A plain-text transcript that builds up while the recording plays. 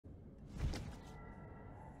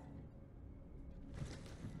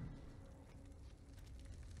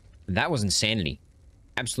That was insanity.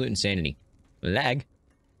 Absolute insanity. Lag.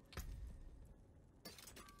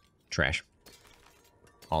 Trash.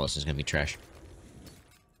 All this is gonna be trash.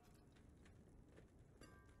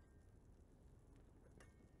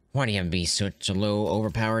 Why do you have to be such a low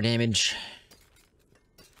overpower damage?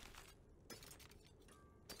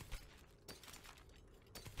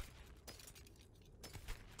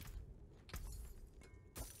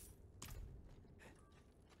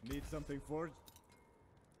 Need something forged?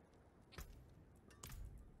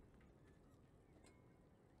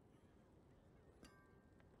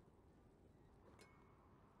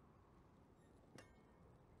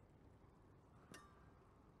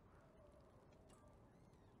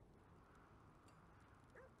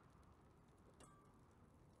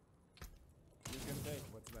 You can take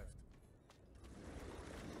what's left.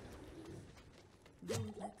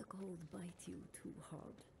 Don't let the cold bite you too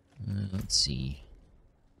hard. Let's see.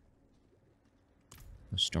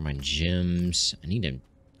 I'll store my gems. I need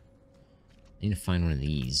to find one of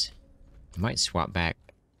these. I might swap back,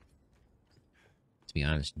 to be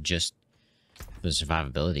honest, just for the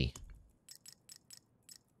survivability.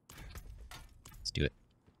 Let's do it.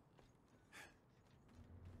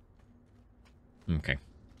 Okay.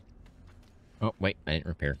 Oh, wait, I didn't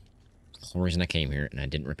repair. That's the whole reason I came here, and I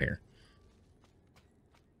didn't repair.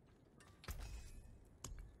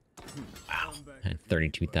 Wow, I had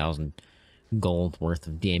 32,000 gold worth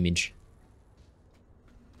of damage.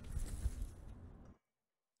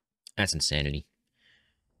 That's insanity.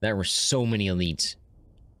 There were so many elites.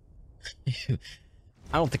 I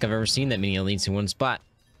don't think I've ever seen that many elites in one spot.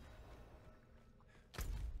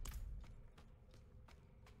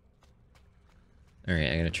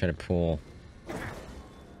 Alright, I gotta try to pull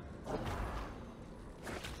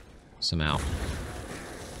some out.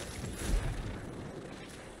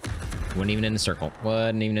 Wasn't even in the circle.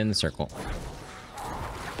 Wasn't even in the circle.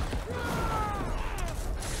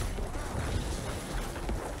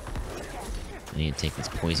 I need to take these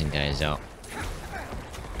poison guys out.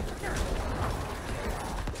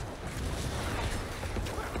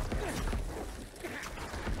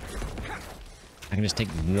 I can just take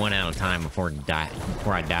one at a time before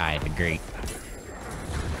I die. It'd be great.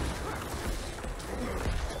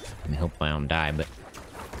 I mean, hopefully I don't die, but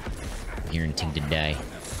I'm guaranteed to die.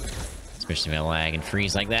 Especially if I lag and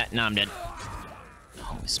freeze like that. No, I'm dead.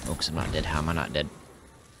 Holy smokes, I'm not dead. How am I not dead?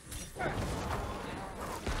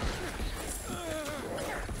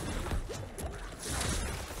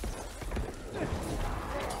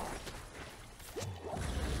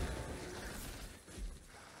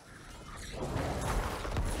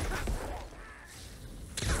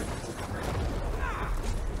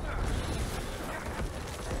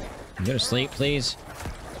 Go to sleep, please.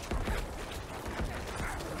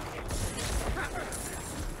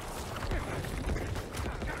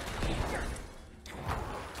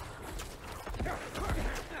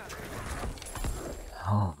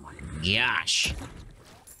 Oh my gosh.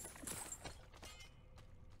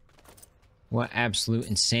 What absolute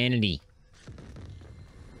insanity.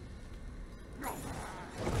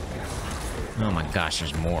 Oh my gosh,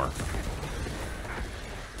 there's more.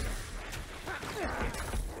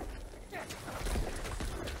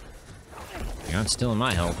 You're not stealing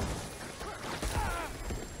my help.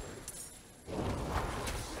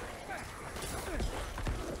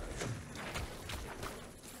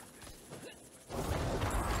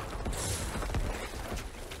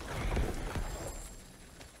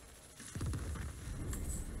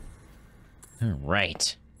 All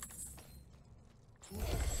right.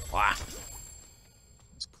 Wow.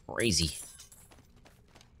 That's crazy.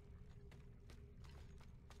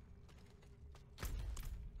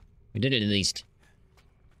 We did it at least.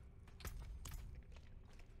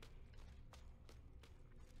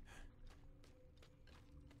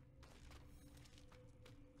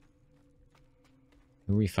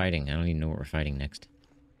 Who are we fighting? I don't even know what we're fighting next.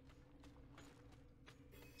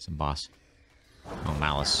 Some boss. Oh,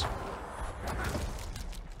 Malice.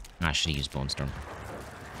 I should have used Bone Storm.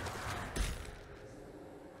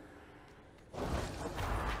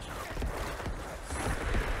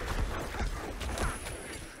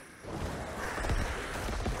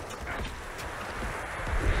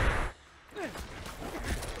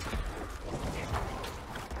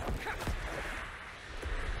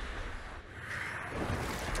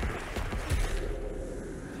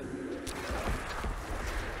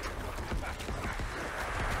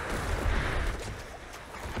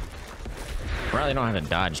 Probably don't have to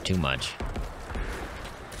dodge too much.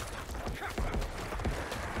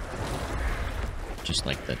 Just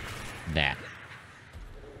like that.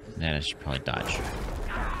 That I should probably dodge.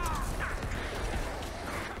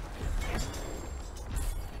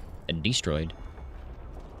 destroyed.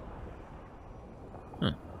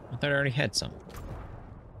 Huh. I thought I already had some.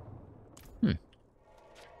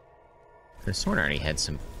 The sword already had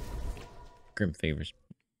some grim favors.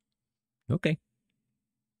 Okay.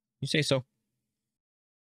 You say so.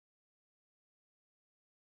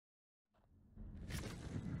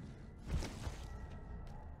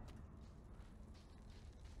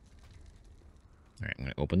 Alright, I'm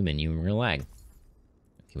gonna open the menu and we're gonna lag. Okay,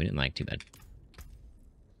 we didn't lag too bad.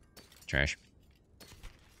 Trash.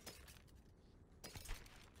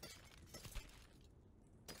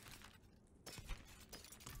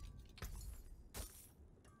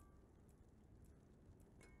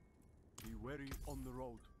 Be wary on the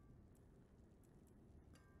road.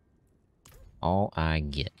 All I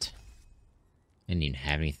get. I didn't even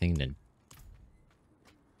have anything to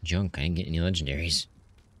junk. I didn't get any legendaries.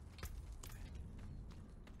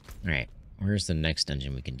 Alright, where's the next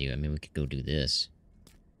dungeon we can do? I mean, we could go do this.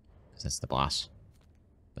 Because that's the boss.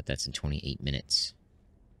 But that's in 28 minutes.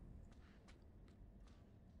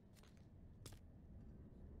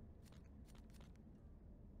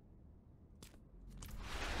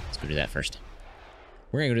 Let's go do that first.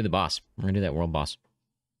 We're gonna go do the boss. We're gonna do that world boss.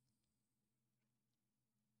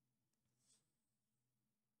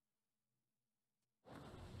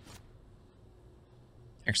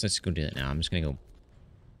 Actually, let's go do that now. I'm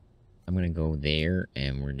gonna go there,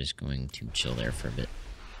 and we're just going to chill there for a bit.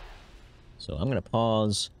 So I'm gonna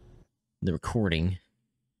pause the recording,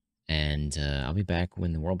 and I'll be back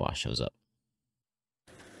when the world boss shows up.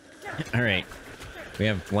 Alright. We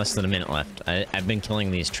have less than a minute left. I've been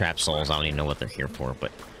killing these trap souls. I don't even know what they're here for,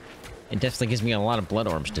 but it definitely gives me a lot of blood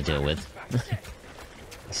orbs to deal with.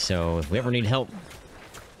 So if we ever need help,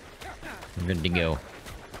 we're good to go.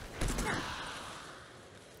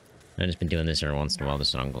 I've just been doing this every once in a while,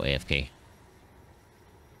 just so I don't go AFK.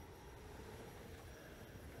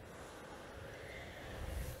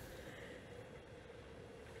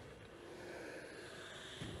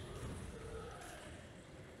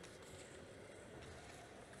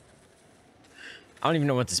 I don't even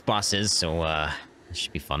know what this boss is, so this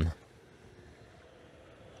should be fun.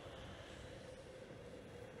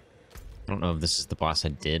 I don't know if this is the boss I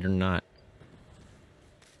did or not.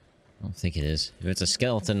 I don't think it is. If it's a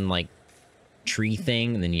skeleton, like, tree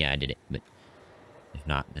thing, then yeah, I did it. But if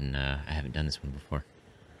not, then I haven't done this one before.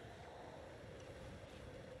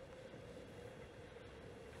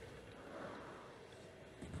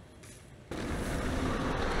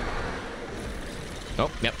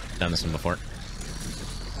 Oh, yep, done this one before.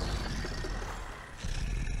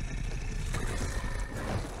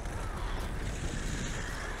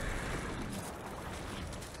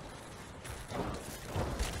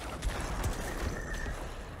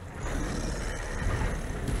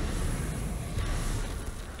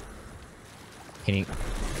 Can you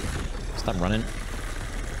stop running?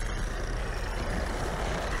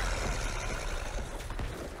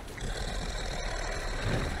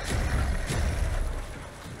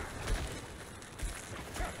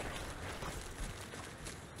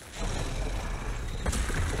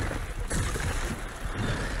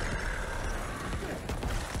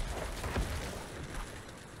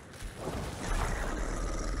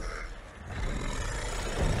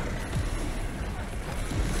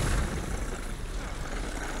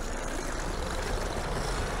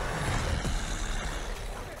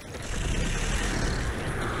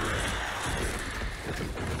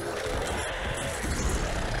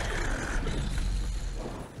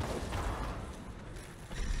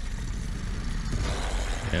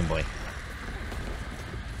 Oh boy.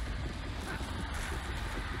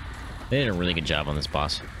 They did a really good job on this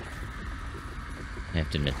boss. I have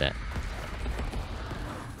to admit that.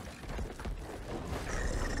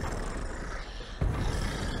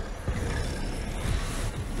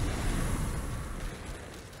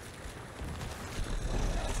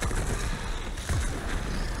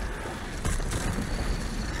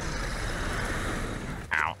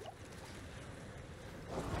 Ow.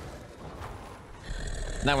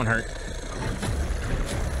 That one hurt.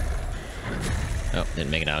 Oh,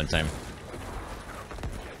 didn't make it out in time.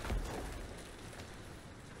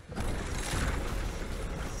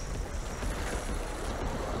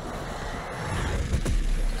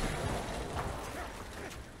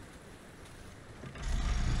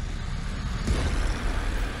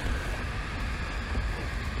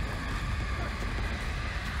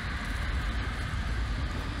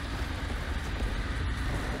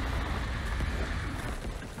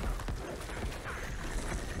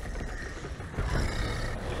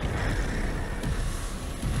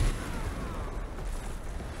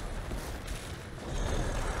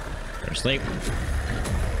 Sleep.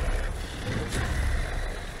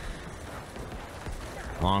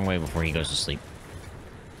 Long way before he goes to sleep.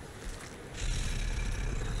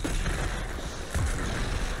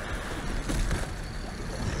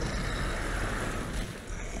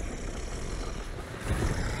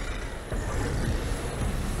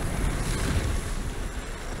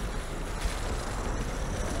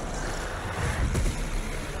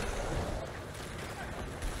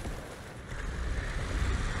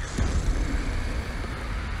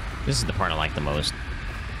 This is the part I like the most.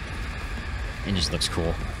 It just looks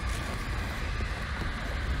cool.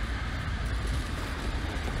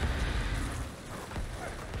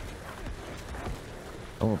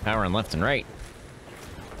 Overpowering left and right.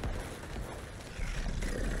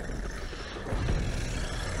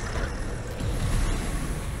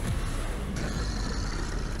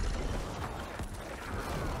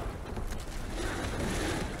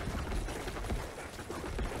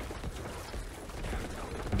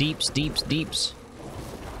 Deeps, deeps, deeps.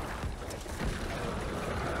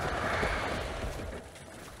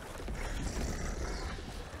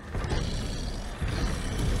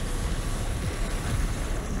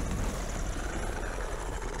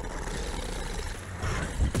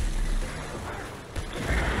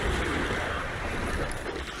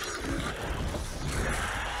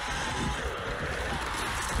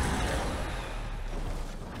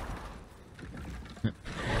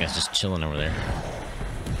 Guy's just chilling over there.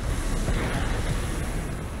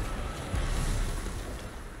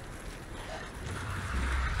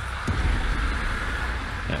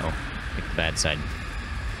 Uh-oh. Pick the bad side.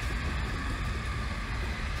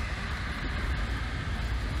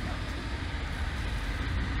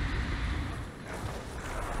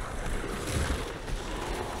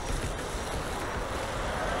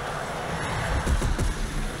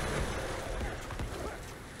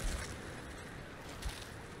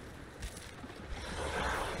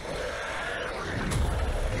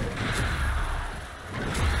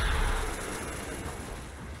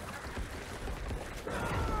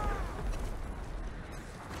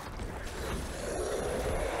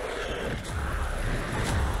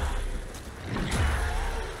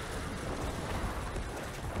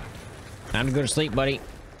 Time to go to sleep, buddy.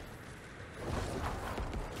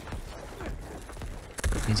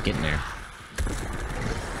 He's getting there.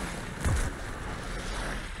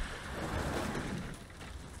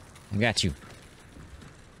 I got you.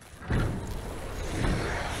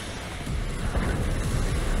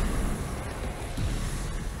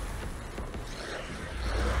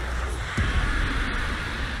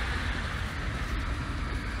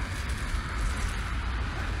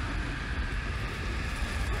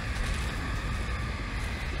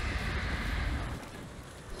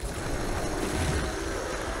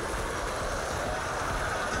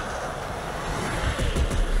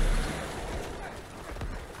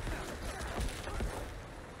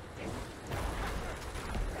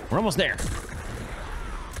 We're almost there.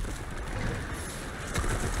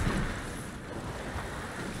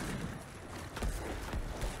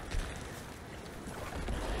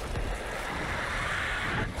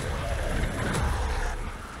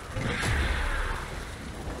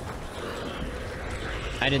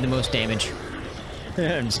 I did the most damage.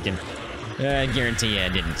 I'm just kidding. I guarantee you I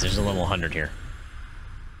didn't. There's a level 100 here.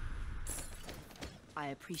 I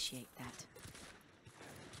appreciate that.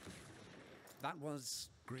 That was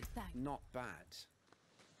great. Not bad.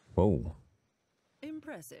 Whoa.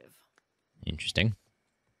 Impressive. Interesting.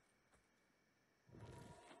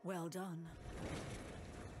 Well done.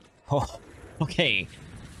 Oh, okay.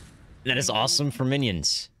 That is awesome for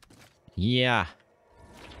minions. Yeah.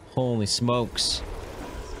 Holy smokes.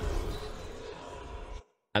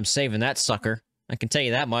 I'm saving that sucker. I can tell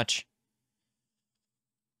you that much.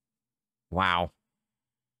 Wow.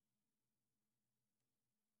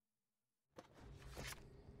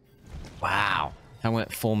 Wow. I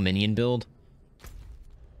went full minion build.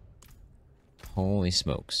 Holy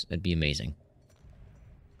smokes. That'd be amazing.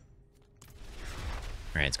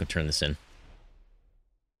 Alright, let's go turn this in.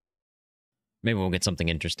 Maybe we'll get something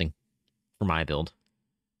interesting for my build.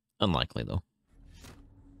 Unlikely, though.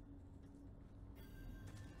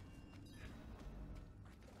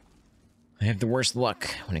 I have the worst luck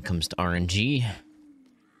when it comes to RNG.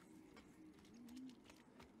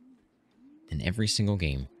 In every single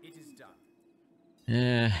game. It is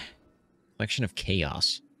done. Collection of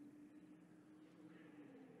chaos.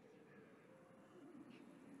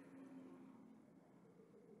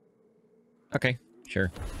 Okay,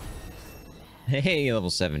 sure. Hey, level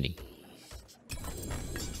 70.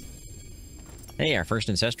 Hey, our first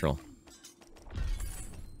ancestral.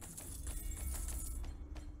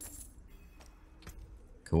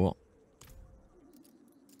 Cool.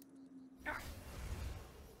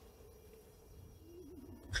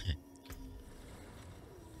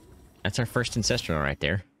 That's our first ancestral right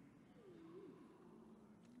there.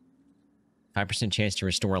 5% chance to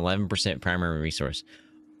restore 11% primary resource.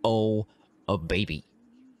 Oh, a baby.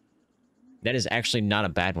 That is actually not a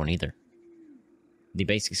bad one either. The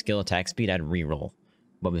basic skill attack speed, I'd reroll.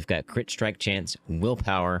 But we've got crit strike chance,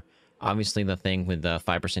 willpower, obviously the thing with the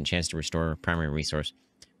 5% chance to restore primary resource,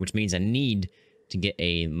 which means I need to get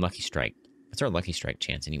a lucky strike. What's our lucky strike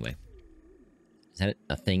chance anyway? Is that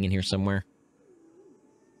a thing in here somewhere?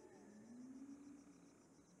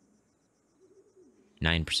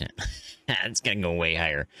 9%. It's gonna go way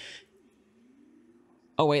higher.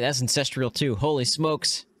 Oh wait, that's ancestral too. Holy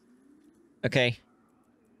smokes. Okay.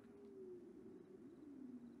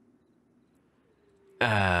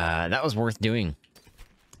 That was worth doing.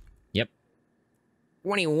 Yep.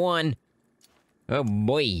 21. Oh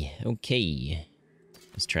boy. Okay.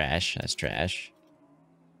 That's trash. That's trash.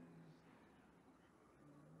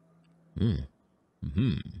 That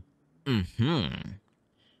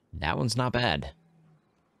one's not bad.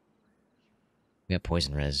 We got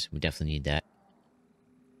poison res. We definitely need that.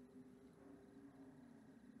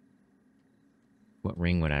 What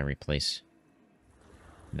ring would I replace?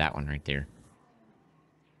 That one right there.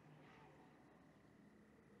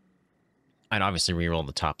 I'd obviously reroll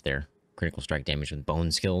the top there. Critical strike damage with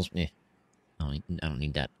bone skills. Eh. I don't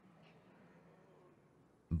need that.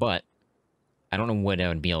 But I don't know what I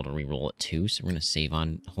would be able to reroll it to, so we're gonna save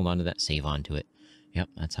on, hold on to that, save on to it. Yep,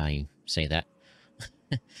 that's how you say that.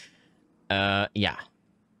 Yeah.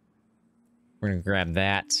 We're gonna grab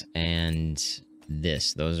that and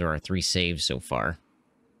this. Those are our 3 saves so far.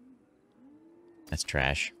 That's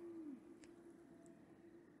trash.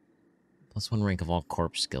 +1 rank of all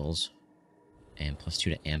corpse skills. And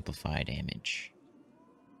 +2 to amplify damage.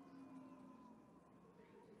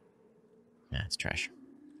 That's trash.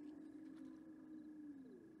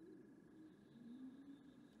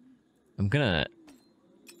 I'm gonna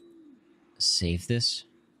save this.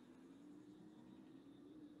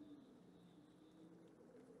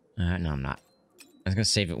 No, I'm not. I was gonna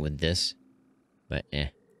save it with this, but eh.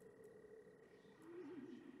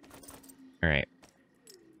 Alright.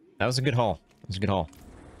 That was a good haul. That was a good haul.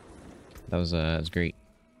 That was great.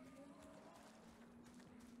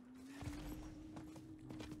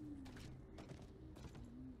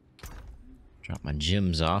 Drop my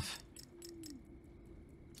gems off.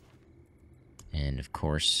 And of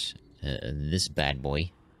course, this bad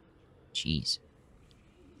boy. Jeez.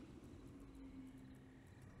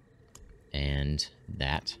 And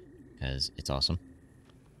that, because it's awesome.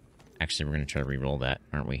 Actually, we're going to try to re-roll that,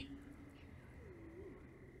 aren't we?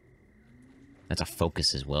 That's a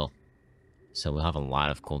focus as well. So we'll have a lot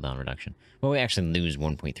of cooldown reduction. Well, we actually lose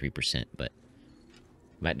 1.3%, but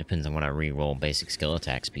that depends on what I re-roll basic skill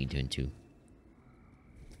attack speed to into.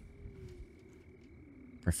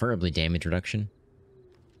 Preferably damage reduction,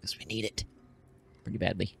 because we need it pretty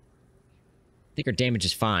badly. I think our damage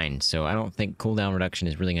is fine, so I don't think cooldown reduction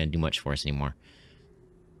is really going to do much for us anymore.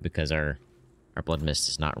 Because our blood mist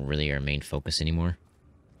is not really our main focus anymore.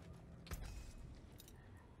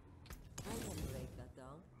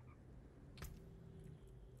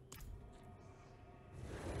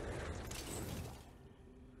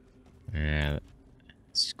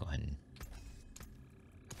 Let's just go ahead and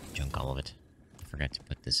junk all of it. I forgot to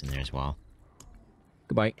put this in there as well.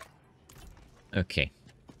 Goodbye. Okay.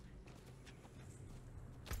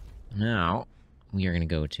 Now, we are going to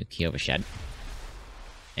go to Kiovashed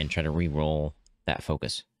and try to re-roll that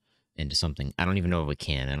focus into something. I don't even know if we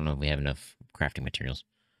can. I don't know if we have enough crafting materials.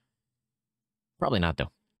 Probably not,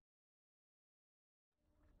 though.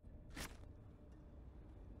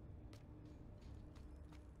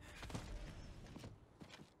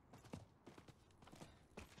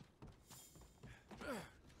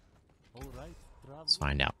 Let's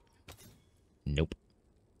find out. Nope.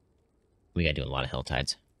 We gotta do a lot of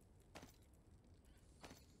Helltides.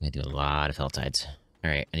 We gotta do a lot of Helltides.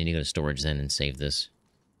 Alright, I need to go to storage then and save this.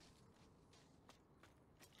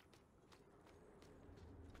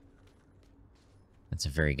 That's a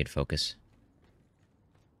very good focus.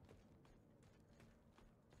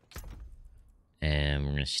 And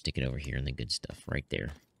we're gonna stick it over here in the good stuff, right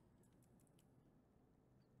there.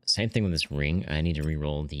 Same thing with this ring. I need to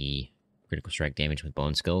reroll the critical strike damage with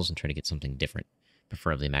bone skills and try to get something different.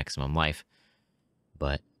 Preferably maximum life.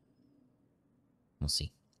 But we'll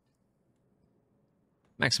see.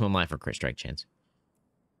 Maximum life or crit strike chance.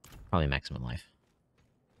 Probably maximum life.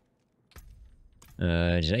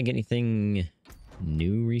 Did I get anything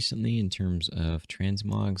new recently in terms of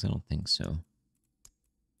transmogs? I don't think so.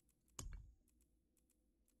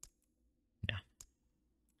 No.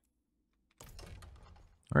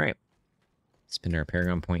 Alright. spend our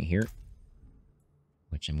Paragon point here.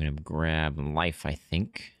 Which I'm going to grab life, I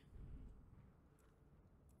think.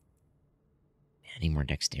 I need more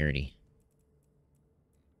dexterity.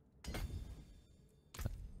 I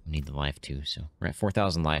need the life too, so we're at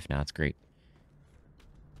 4,000 life now. It's great.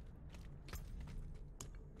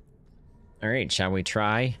 Alright, shall we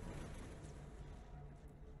try?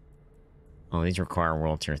 Oh, these require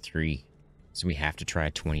World Tier 3. So we have to try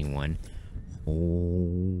 21.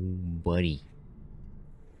 Oh, buddy.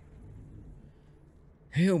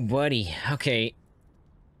 Oh, buddy. Okay.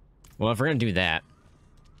 Well, if we're gonna do that...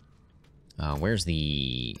 where's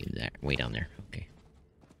the... that way down there. Okay.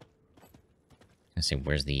 I say,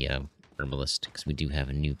 where's the herbalist? Because we do have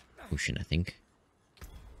a new potion, I think.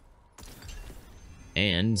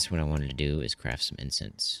 And what I wanted to do is craft some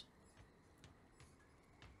incense.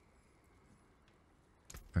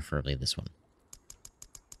 Preferably this one.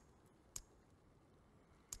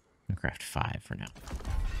 I'm gonna craft 5 for now.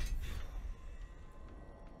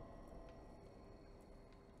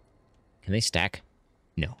 Can they stack?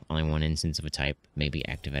 No, only one instance of a type may be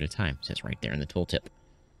active at a time. It says right there in the tooltip.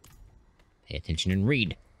 Pay attention and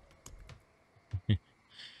read.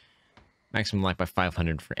 Maximum life by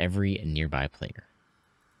 500 for every nearby player.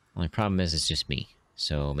 Only problem is it's just me,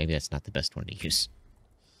 so maybe that's not the best one to use.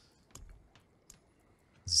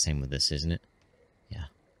 It's the same with this, isn't it? Yeah.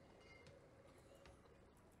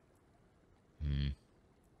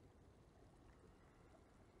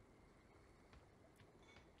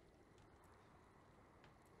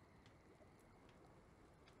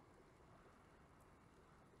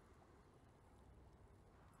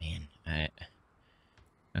 Man,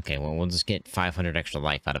 okay, well, we'll just get 500 extra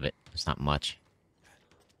life out of it. It's not much.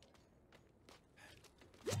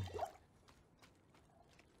 How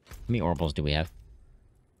many orbals do we have?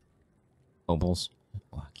 Obols?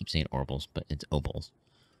 Oh, I keep saying orbals, but it's obols.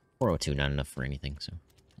 402, not enough for anything, so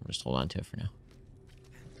we'll just hold on to it for now.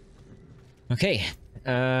 Okay,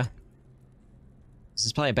 this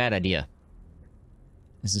is probably a bad idea.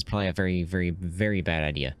 This is probably a very, very, very bad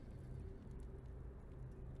idea.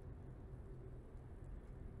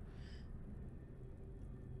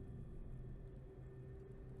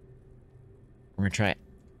 We're gonna try it.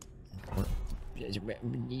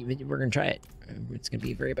 We're gonna try it. It's gonna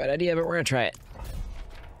be a very bad idea, but we're gonna try it.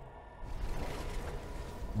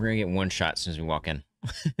 We're gonna get one shot as soon as we walk in.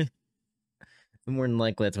 More than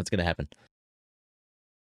likely, that's what's gonna happen.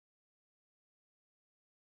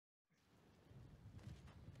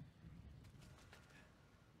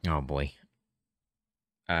 Oh boy.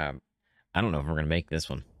 I don't know if we're gonna make this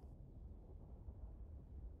one.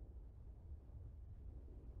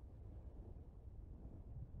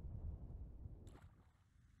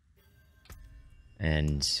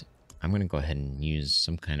 And I'm gonna go ahead and use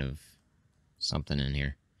some kind of something in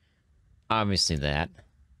here. Obviously that.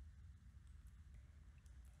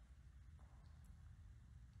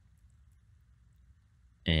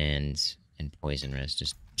 And poison res,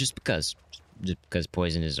 just because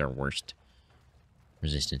poison is our worst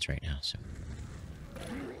resistance right now, so.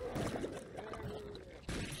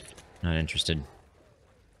 Not interested.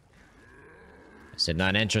 I said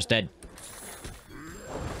not interested.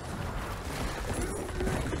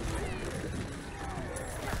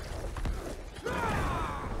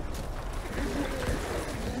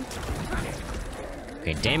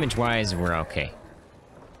 Okay, damage-wise, we're okay.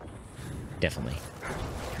 Definitely.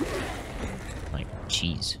 Like,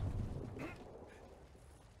 cheese.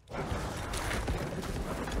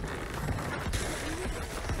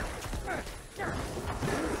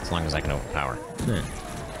 As long as I can overpower.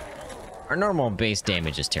 Our normal base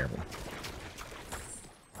damage is terrible.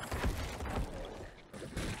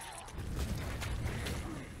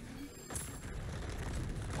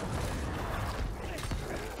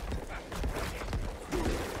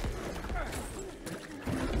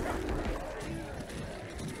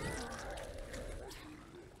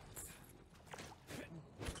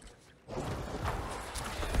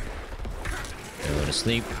 Go to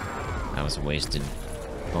sleep. That was a wasted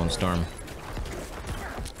bone storm.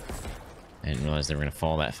 I didn't realize they were gonna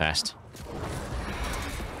fall that fast.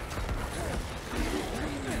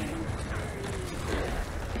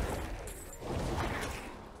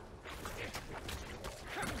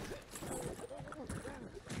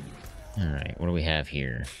 Alright, what do we have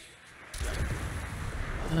here?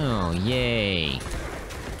 Oh, yay!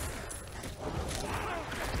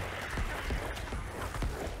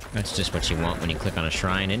 That's just what you want when you click on a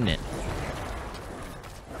shrine, isn't it?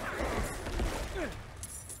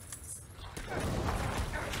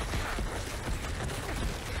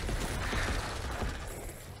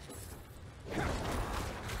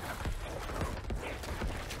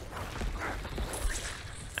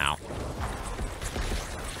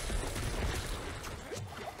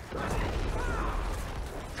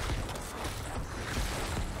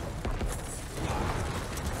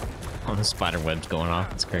 All the spider webs going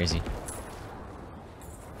off. It's crazy.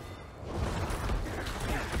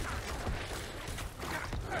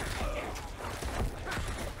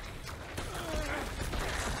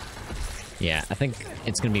 Yeah, I think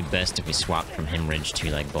it's gonna be best if we swap from hemorrhage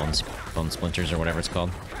to like bone splinters or whatever it's called.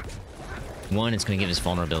 One, it's gonna give us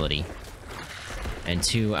vulnerability, and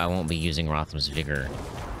two, I won't be using Rotham's Vigor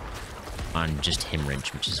on just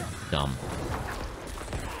hemorrhage, which is dumb.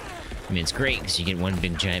 I mean, it's great because you get one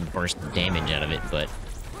big giant burst of damage out of it, but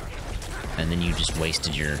and then you just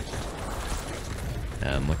wasted your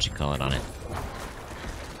what you call it on it,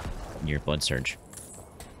 your blood surge.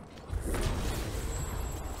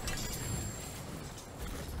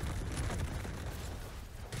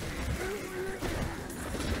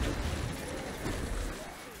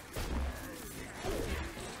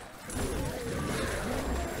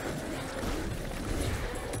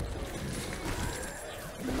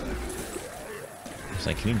 It's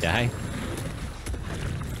like, can you die?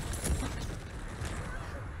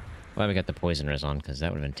 Glad we got the poison res on, because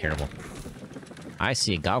that would have been terrible. I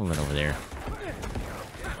see a goblin over there.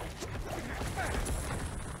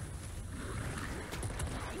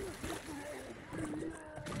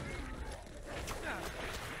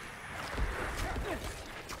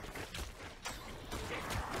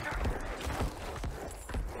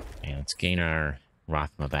 Okay, let's gain our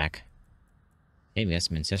Rothma back. Hey, we got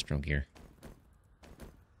some ancestral gear.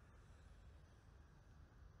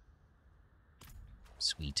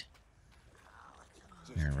 Sweet.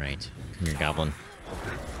 Alright. Come here, goblin.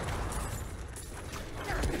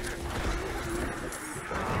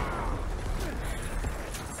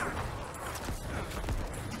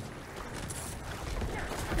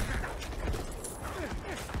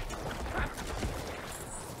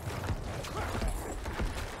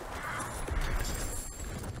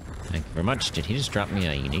 Thank you very much. Did he just drop me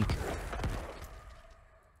a unique?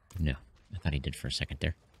 No. I thought he did for a second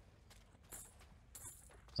there.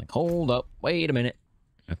 It's like, hold up, wait a minute.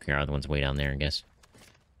 Okay, our other one's way down there, I guess.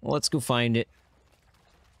 Well, let's go find it.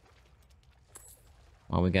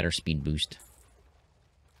 Well, we got our speed boost.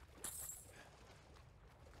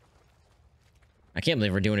 I can't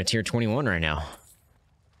believe we're doing a tier 21 right now.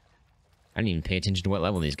 I didn't even pay attention to what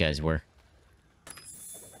level these guys were.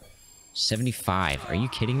 75. Are you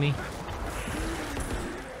kidding me?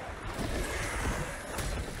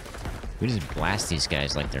 We just blast these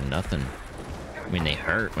guys like they're nothing. I mean, they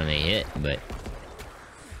hurt when they hit, but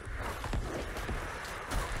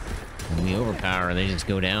when we overpower, they just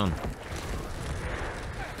go down.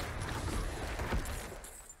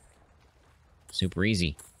 Super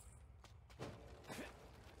easy.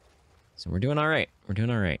 So we're doing all right. We're doing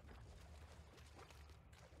all right.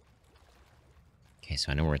 Okay,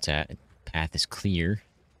 so I know where it's at. Path is clear.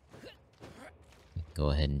 Go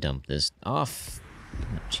ahead and dump this off.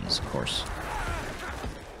 Oh, jeez, of course.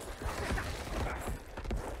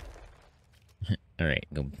 Alright,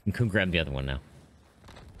 go grab the other one now.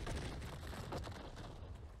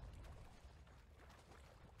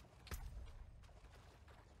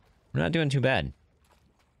 We're not doing too bad.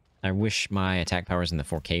 I wish my attack power was in the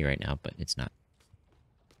 4K right now, but it's not.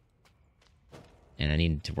 And I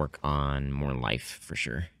need to work on more life, for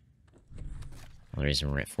sure. Well, the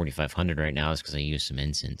reason we're at 4,500 right now is because I used some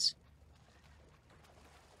incense.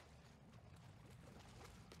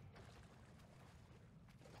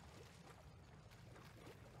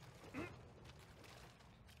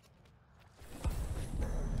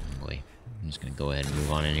 Boy, I'm just gonna go ahead and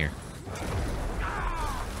move on in here.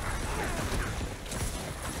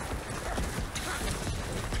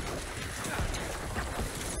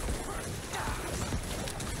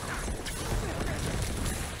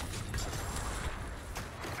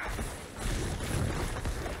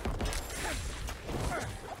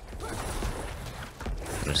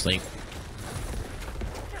 Go to sleep.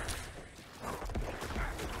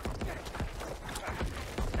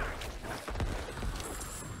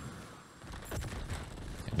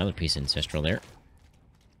 Another piece of ancestral there.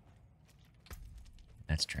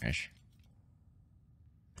 That's trash.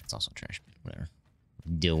 That's also trash, but whatever.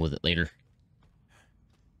 Deal with it later.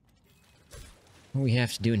 What do we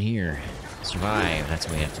have to do in here? Survive. That's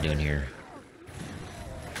what we have to do in here.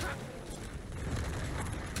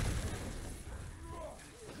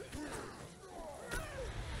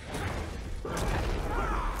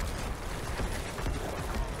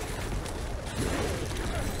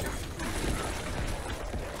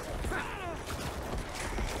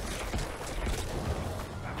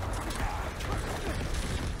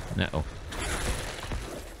 Uh-oh.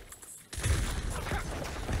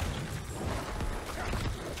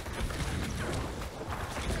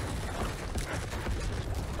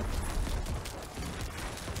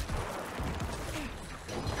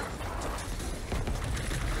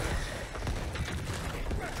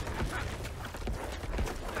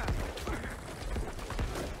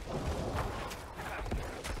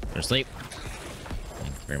 Go to sleep.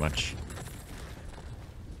 Thank you very much.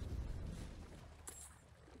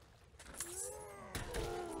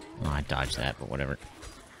 Oh, I dodged that, but whatever.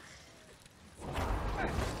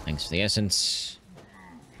 Thanks for the essence.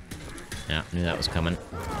 Yeah, knew that was coming.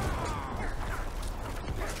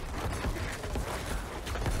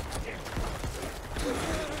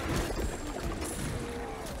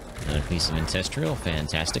 Another piece of ancestral,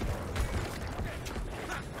 fantastic.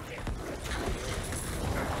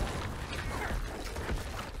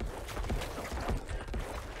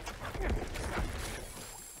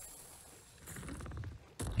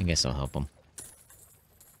 I guess I'll help him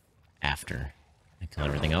after I kill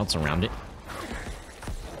everything else around it.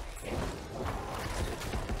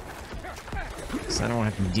 So I don't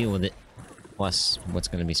have to deal with it. Plus, what's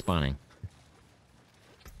going to be spawning.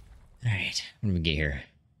 Alright, what do we get here?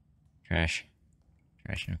 Trash.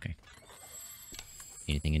 Trash, okay.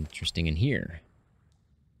 Anything interesting in here?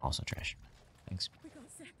 Also trash. Thanks. We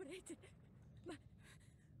got separated.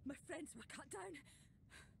 My friends were cut down.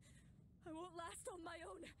 I won't last on my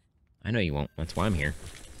own. I know you won't. That's why I'm here.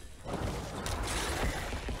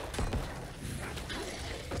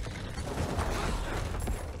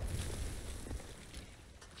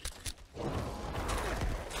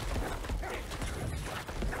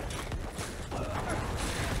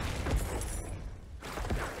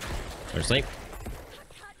 Go to sleep.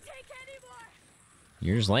 Can't take any more.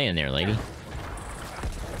 You're just laying there, lady.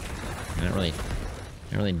 Not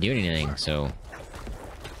really doing anything, so.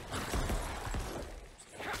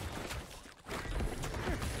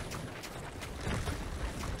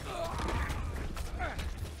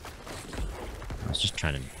 I was just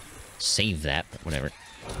trying to save that, but whatever.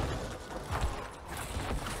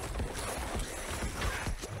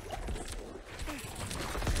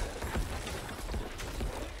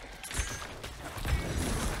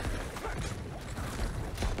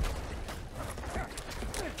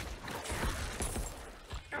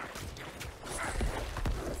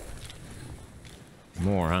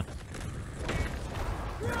 More, huh?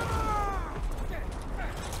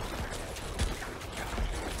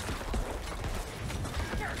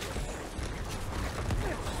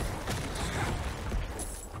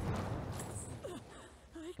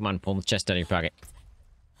 Come on, pull the chest out of your pocket.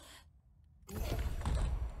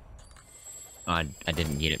 Oh, I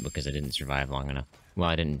didn't get it because I didn't survive long enough. Well,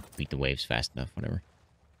 I didn't beat the waves fast enough, whatever.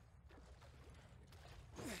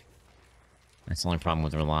 That's the only problem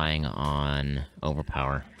with relying on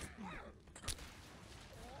overpower.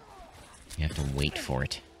 You have to wait for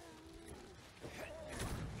it.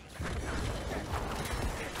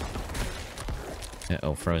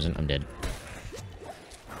 Uh-oh, frozen. I'm dead.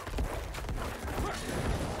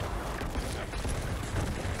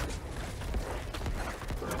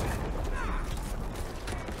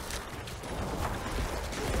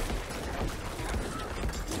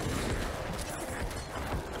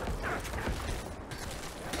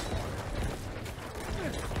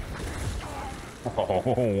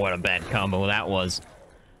 Oh, what a bad combo that was.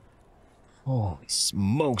 Holy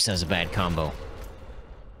smokes, that was a bad combo.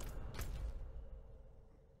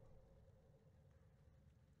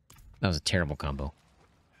 That was a terrible combo.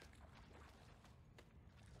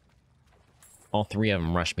 All three of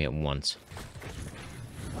them rushed me at once.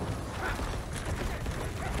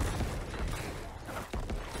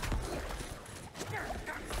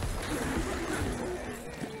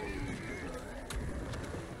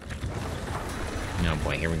 Oh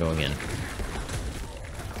boy, here we go again.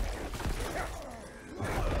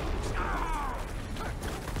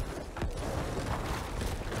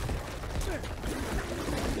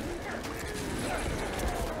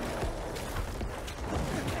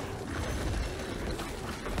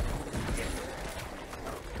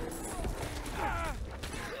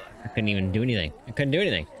 I couldn't even do anything. I couldn't do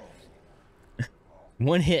anything.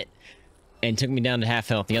 One hit and took me down to half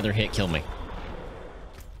health. The other hit killed me.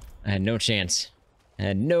 I had no chance. I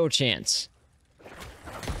had no chance.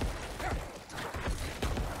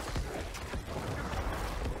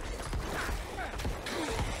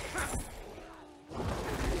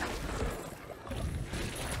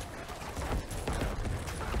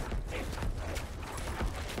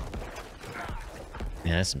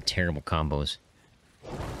 Yeah, that's some terrible combos.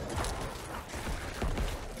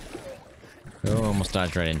 Oh, almost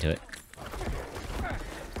dodged right into it.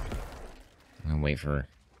 I'm gonna wait for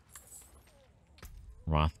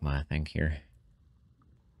Rothma, I think, here.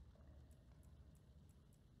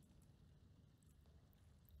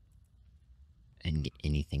 I didn't get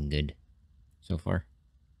anything good so far.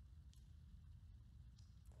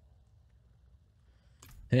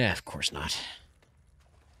 Yeah, of course not.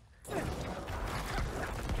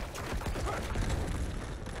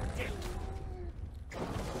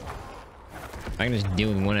 I can just do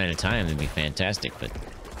it one at a time, that'd be fantastic, but...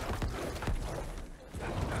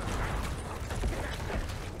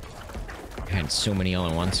 I had so many all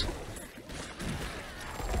at once.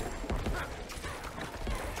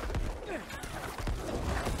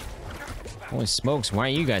 Holy smokes, why are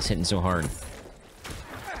you guys hitting so hard?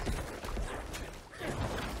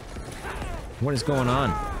 What is going on?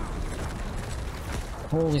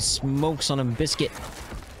 Holy smokes on a biscuit.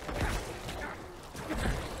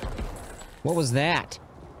 What was that?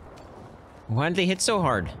 Why did they hit so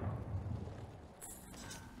hard?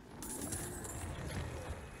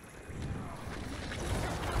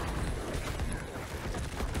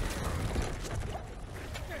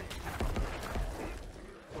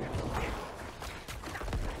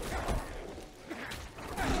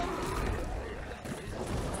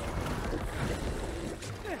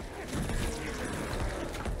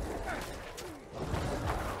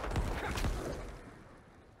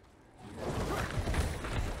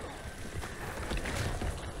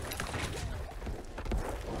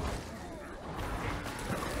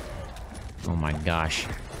 Oh my gosh.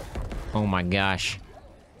 Oh my gosh.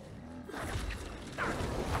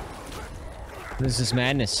 What is this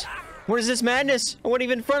madness? What is this madness? I wasn't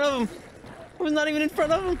even in front of him. I was not even in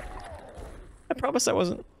front of him. I promise I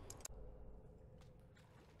wasn't.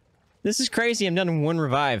 This is crazy. I'm done in one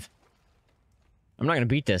revive. I'm not gonna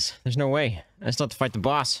beat this. There's no way. I still have to fight the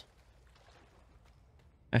boss.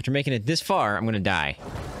 After making it this far, I'm gonna die.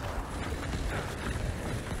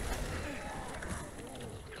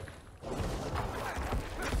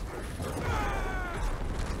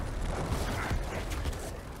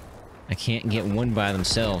 I can't get one by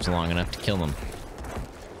themselves long enough to kill them.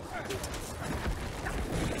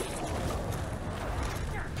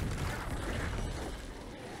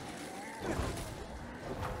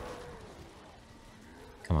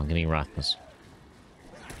 Come on, give me Rothfuss.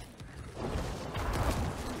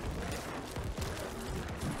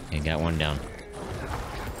 Okay, got one down.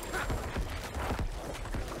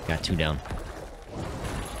 Got two down.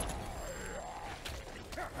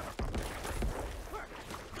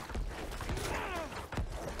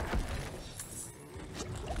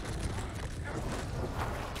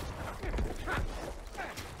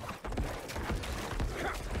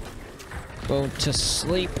 Go to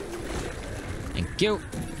sleep. Thank you.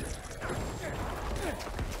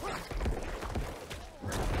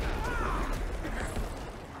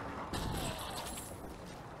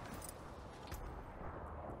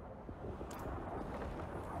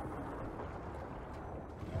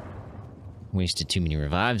 Wasted too many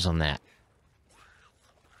revives on that.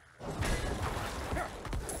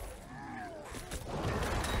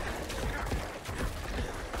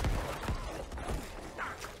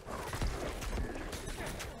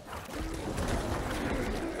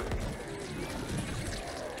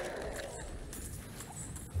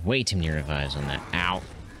 Way too many revives on that. Ow.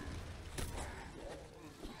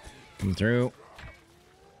 Come through.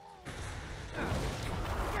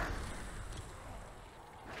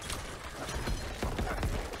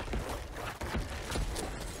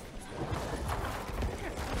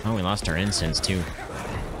 Oh, we lost our incense too.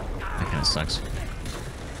 That kind of sucks.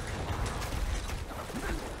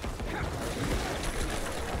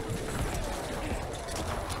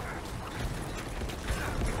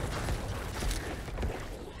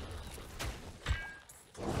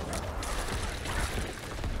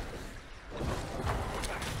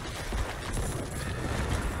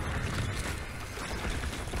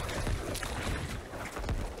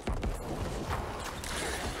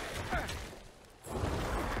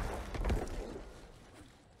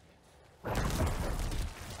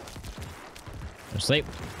 Sleep.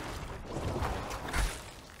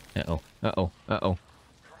 Uh-oh. Uh-oh. Uh-oh.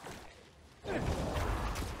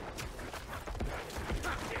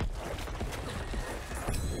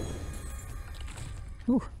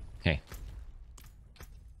 Whew. Okay.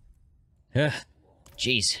 Ugh.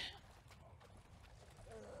 Jeez.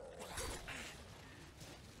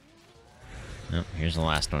 Oh, here's the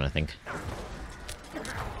last one, I think.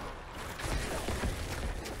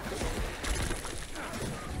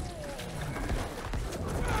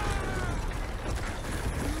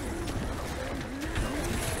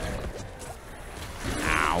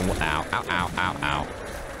 Ow, ow, ow, ow, ow.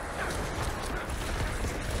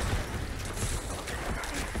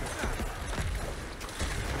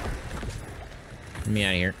 Let me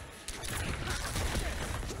out of here.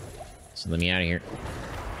 So let me out of here.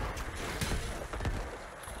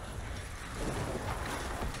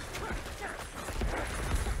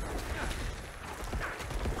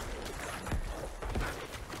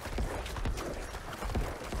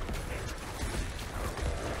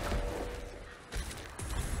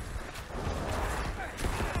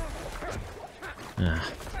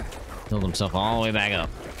 Build himself all the way back up.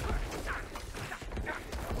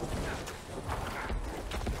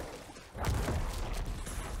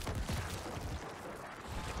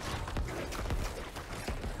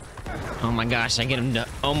 Oh my gosh, I get him to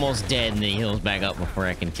almost dead and then he heals back up before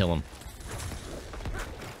I can kill him.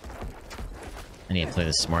 I need to play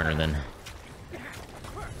this smarter then.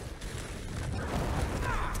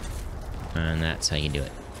 And that's how you do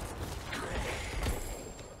it.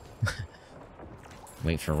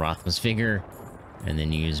 Wait for Rothma's figure, and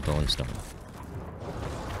then you use Bow and Stone.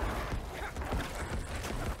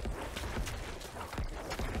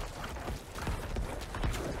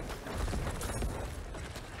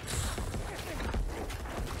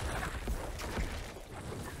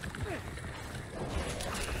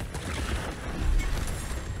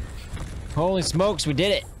 Holy smokes, we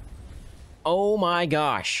did it! Oh my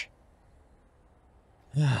gosh.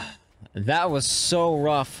 That was so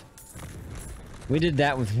rough. We did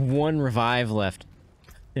that with 1 revive left.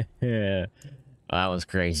 That was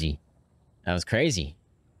crazy. That was crazy.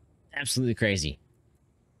 Absolutely crazy.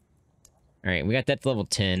 Alright, we got that to level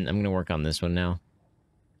 10. I'm gonna work on this one now.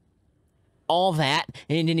 All that,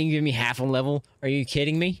 and it didn't even give me half a level? Are you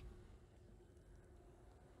kidding me?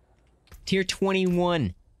 Tier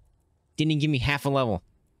 21. Didn't even give me half a level.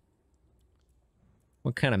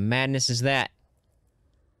 What kind of madness is that?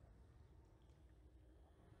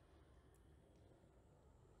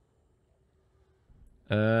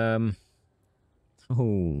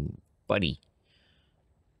 Oh, buddy.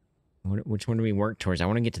 Which one do we work towards? I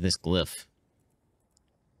want to get to this glyph.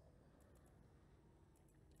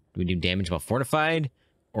 Do we do damage while fortified?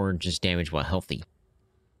 Or just damage while healthy?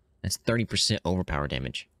 That's 30% overpower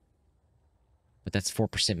damage. But that's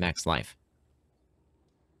 4% max life.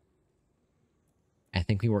 I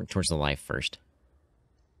think we work towards the life first.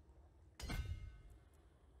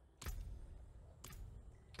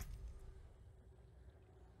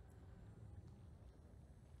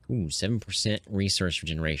 Ooh, 7% resource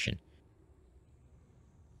regeneration.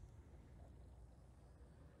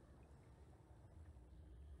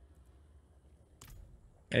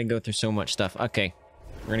 Gotta go through so much stuff. Okay,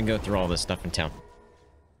 we're gonna go through all this stuff in town.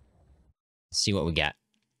 Let's see what we got.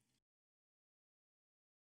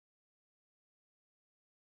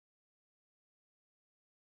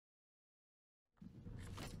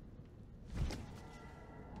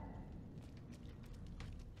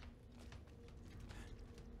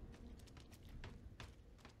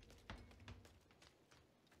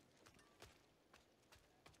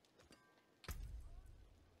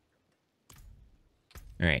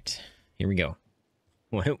 All right, here we go.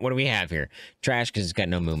 What do we have here? Trash because it's got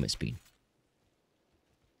no movement speed.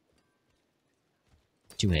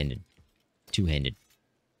 Two-handed. Two-handed.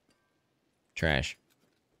 Trash.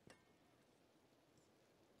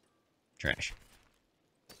 Trash.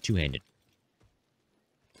 Two-handed.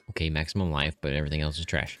 Okay, maximum life, but everything else is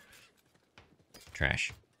trash.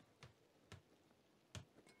 Trash.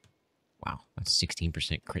 Wow, that's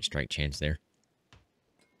 16% crit strike chance there.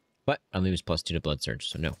 But I lose +2 to Blood Surge,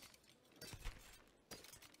 so no.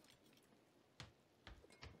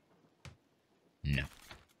 No.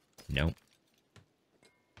 No.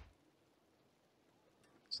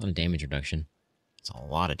 It's not a damage reduction. It's a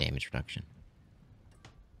lot of damage reduction.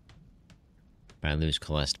 But I lose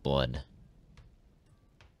Coalesced Blood.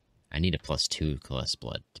 I need a +2 Coalesced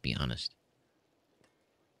Blood, to be honest.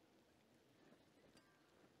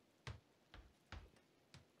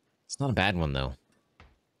 It's not a bad one, though.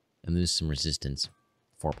 I lose some resistance.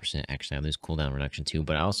 4%. Actually, I lose cooldown reduction, too.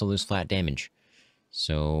 But I also lose flat damage.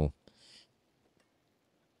 So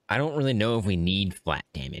I don't really know if we need flat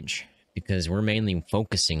damage. Because we're mainly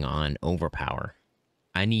focusing on overpower.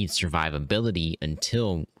 I need survivability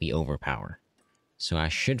until we overpower. So I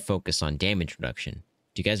should focus on damage reduction.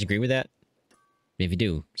 Do you guys agree with that? If you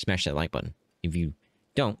do, smash that like button. If you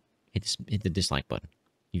don't, hit the dislike button.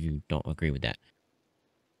 If you don't agree with that.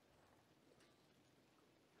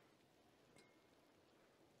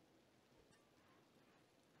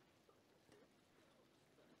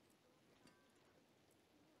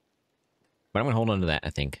 But I'm going to hold on to that, I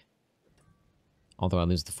think. Although I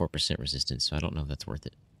lose the 4% resistance, so I don't know if that's worth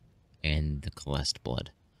it. And the Coalesced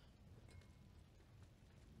Blood.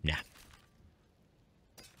 Nah.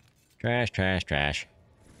 Trash, trash, trash.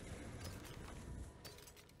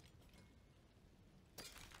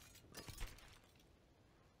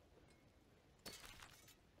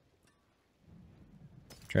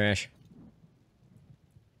 Trash.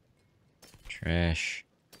 Trash.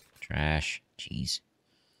 Trash. Jeez.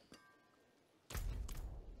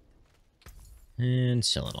 And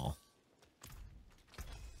sell it all.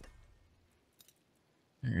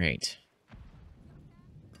 Alright.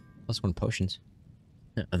 +1 potions.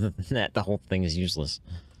 Other than that, the whole thing is useless.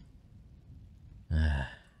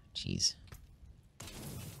 Jeez.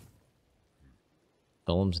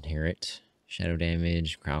 Golems inherit. Shadow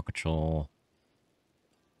damage, crowd control.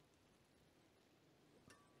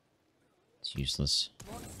 It's useless.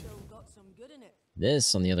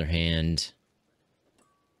 This, on the other hand,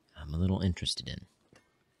 I'm a little interested in.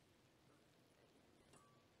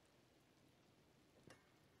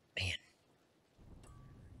 Man.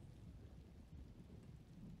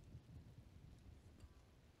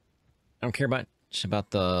 I don't care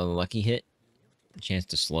about the lucky hit. The chance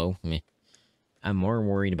to slow. I mean, I'm more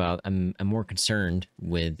worried about... I'm more concerned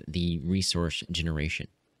with the resource generation.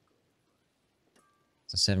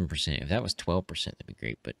 It's a 7%. If that was 12%, that'd be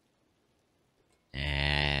great, but...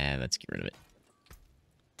 let's get rid of it.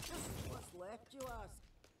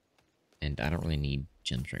 And I don't really need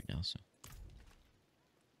gems right now, so...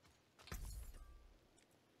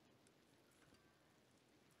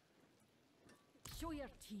 Show your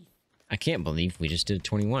teeth. I can't believe we just did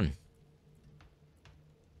 21.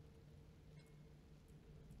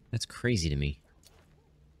 That's crazy to me.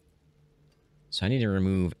 So I need to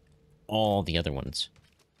remove all the other ones.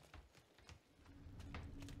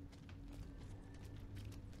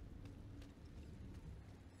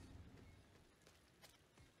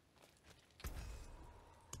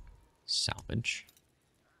 Salvage.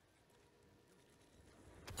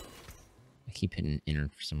 I keep hitting enter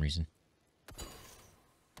for some reason.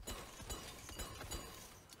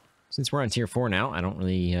 Since we're on tier 4 now, I don't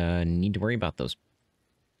really need to worry about those.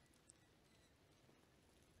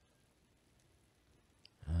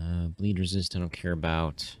 Bleed resist, I don't care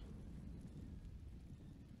about.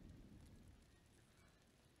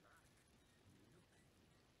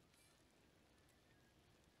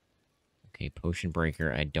 Okay, potion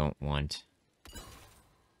breaker, I don't want.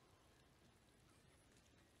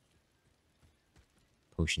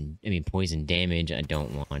 Poison damage, I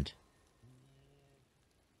don't want.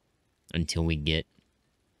 Until we get...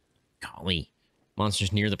 Golly.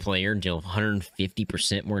 Monsters near the player deal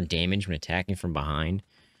 150% more damage when attacking from behind.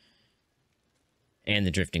 And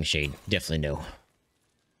the Drifting Shade. Definitely no.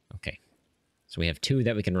 Okay. So we have 2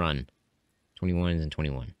 that we can run. 21s and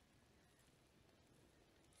 21.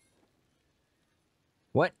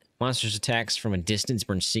 What? Monsters attacks from a distance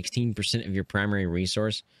burn 16% of your primary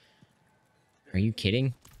resource? Are you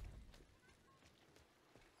kidding?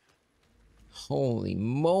 Holy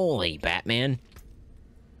moly, Batman.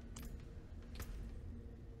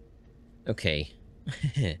 Okay.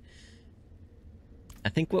 I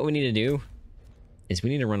think what we need to do is we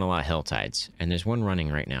need to run a lot of Hell Tides. And there's one running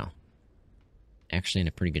right now. Actually in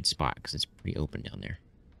a pretty good spot, because it's pretty open down there.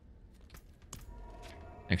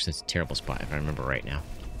 Actually, it's a terrible spot, if I remember right now.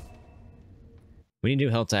 We need to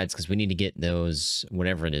do Hell Tides, because we need to get those,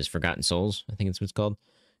 whatever it is, Forgotten Souls, I think it's what it's called.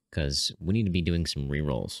 Because we need to be doing some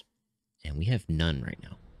rerolls. And we have none right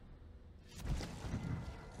now.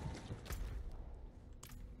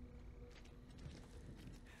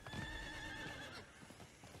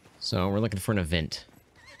 So we're looking for an event.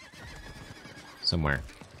 Somewhere.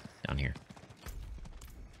 Down here.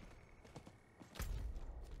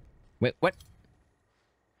 Wait, what?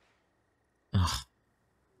 Ugh.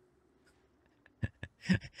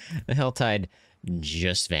 The Helltide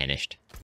just vanished.